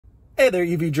Hey there,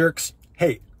 EV jerks.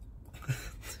 Hey.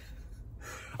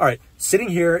 All right, sitting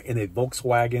here in a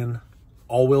Volkswagen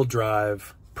all-wheel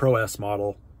drive Pro S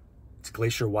model. It's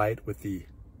glacier white with the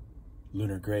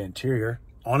lunar gray interior.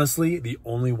 Honestly, the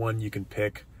only one you can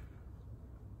pick.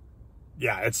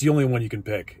 Yeah, it's the only one you can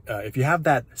pick. If you have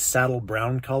that saddle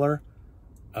brown color,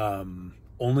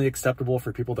 only acceptable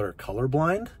for people that are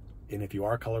colorblind. And if you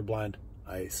are colorblind,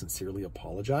 I sincerely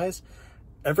apologize.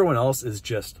 Everyone else is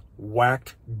just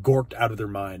whacked, gorked out of their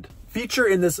mind. Feature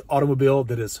in this automobile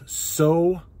that is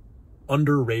so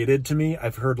underrated to me,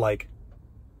 I've heard like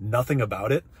nothing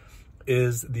about it,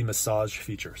 is the massage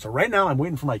feature. So right now I'm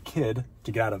waiting for my kid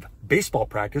to get out of baseball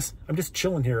practice. I'm just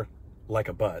chilling here like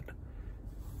a bud.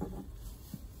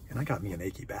 And I got me an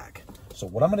achy back. So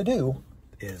what I'm gonna do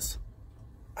is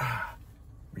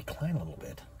recline a little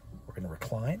bit. We're gonna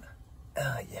recline.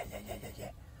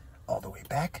 Yeah. All the way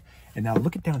back. And now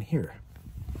look it down here.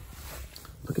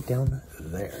 Look it down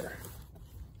there.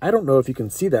 I don't know if you can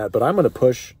see that, but I'm gonna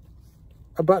push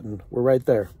a button. We're right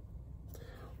there.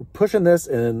 We're pushing this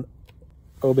and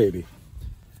oh baby,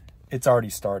 it's already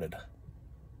started.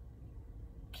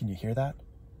 Can you hear that?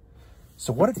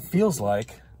 So what it feels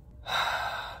like,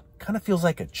 kind of feels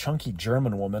like a chunky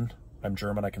German woman. I'm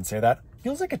German, I can say that.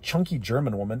 Feels like a chunky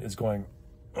German woman is going,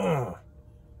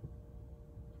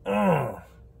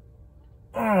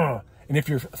 And if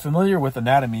you're familiar with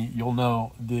anatomy, you'll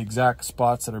know the exact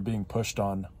spots that are being pushed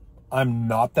on. I'm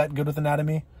not that good with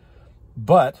anatomy,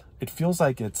 but it feels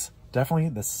like it's definitely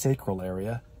the sacral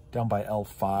area down by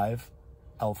L5,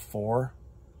 L4,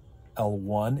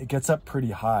 L1. It gets up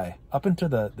pretty high, up into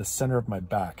the center of my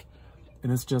back.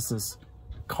 And it's just this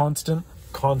constant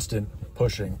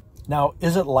pushing. Now,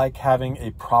 is it like having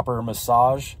a proper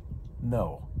massage?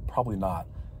 No, probably not.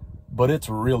 But it's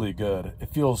really good. It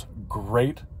feels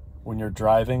great when you're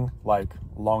driving like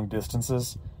long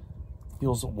distances. It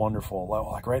feels wonderful.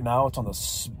 Like right now it's on the,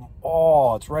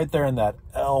 it's right there in that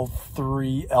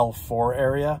L3, L4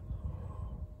 area.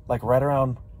 Like right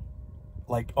around,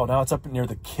 like, oh, now it's up near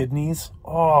the kidneys.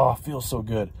 Oh, it feels so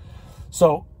good.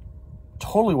 So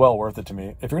totally well worth it to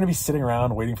me. If you're gonna be sitting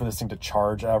around waiting for this thing to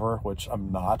charge ever, which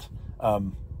I'm not,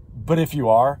 but if you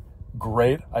are,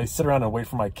 great. I sit around and wait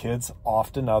for my kids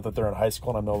often now that they're in high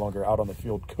school and I'm no longer out on the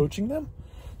field coaching them.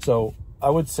 So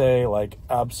I would say like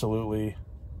absolutely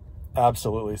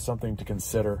something to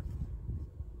consider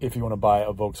if you want to buy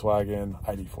a Volkswagen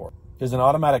ID4. There's an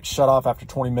automatic shut off after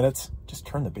 20 minutes. Just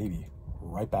turn the baby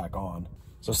right back on.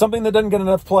 So something that doesn't get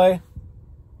enough play,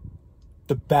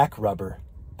 the back rubber,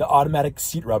 the automatic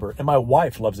seat rubber. And my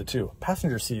wife loves it too.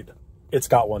 Passenger seat, it's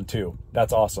got one too.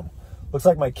 That's awesome. Looks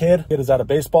like my kid is out of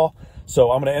baseball.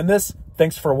 So I'm going to end this.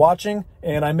 Thanks for watching.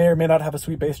 And I may or may not have a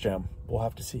sweet bass jam. We'll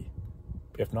have to see.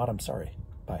 If not, I'm sorry.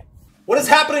 Bye. What is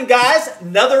happening, guys?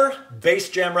 Another bass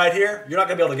jam right here. You're not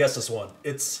going to be able to guess this one.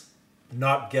 It's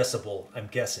not guessable, I'm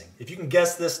guessing. If you can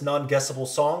guess this non-guessable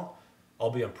song,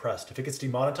 I'll be impressed. If it gets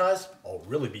demonetized, I'll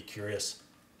really be curious.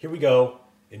 Here we go.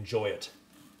 Enjoy it.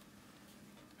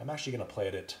 I'm actually going to play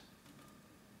it at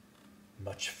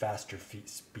much faster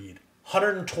speed.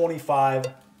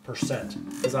 125%,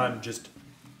 because I'm just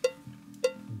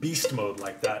beast mode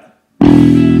like that.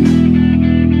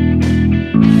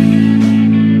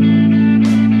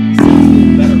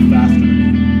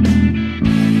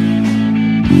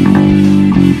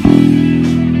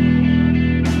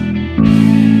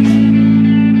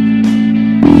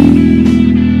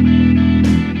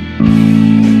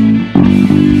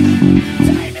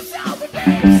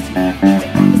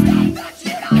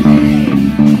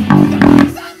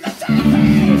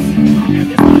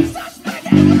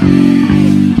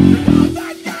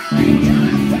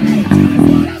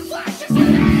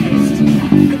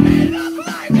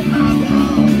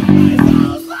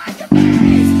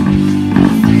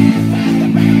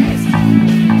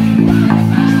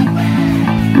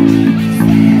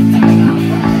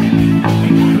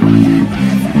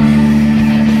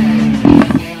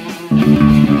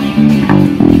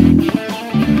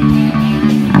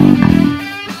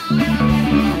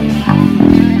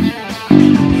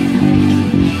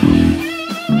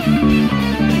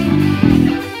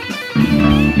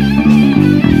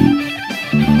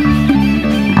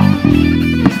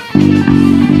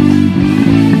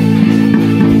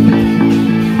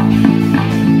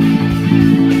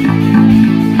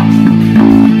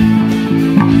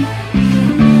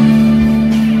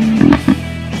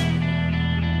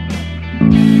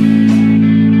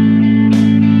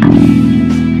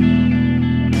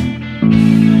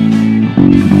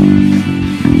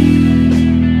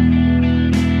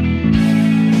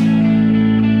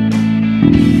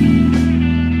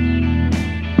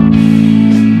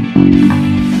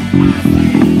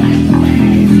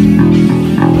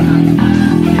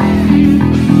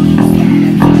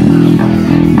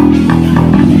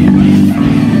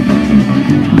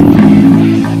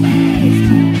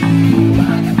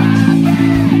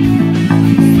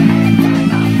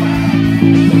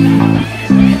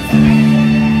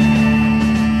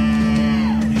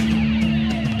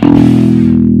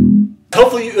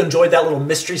 Hopefully you enjoyed that little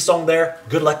mystery song there.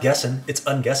 Good luck guessing. It's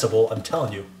unguessable. I'm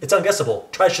telling you. It's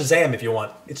unguessable. Try Shazam if you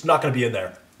want. It's not going to be in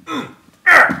there.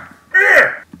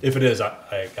 If it is,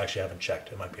 I actually haven't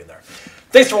checked. It might be in there.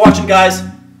 Thanks for watching, guys.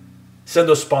 Send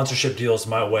those sponsorship deals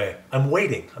my way. I'm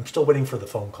waiting. I'm still waiting for the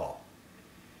phone call.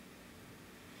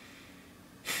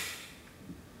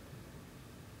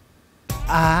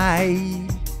 I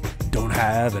don't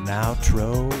have an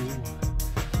outro,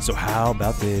 so how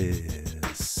about this?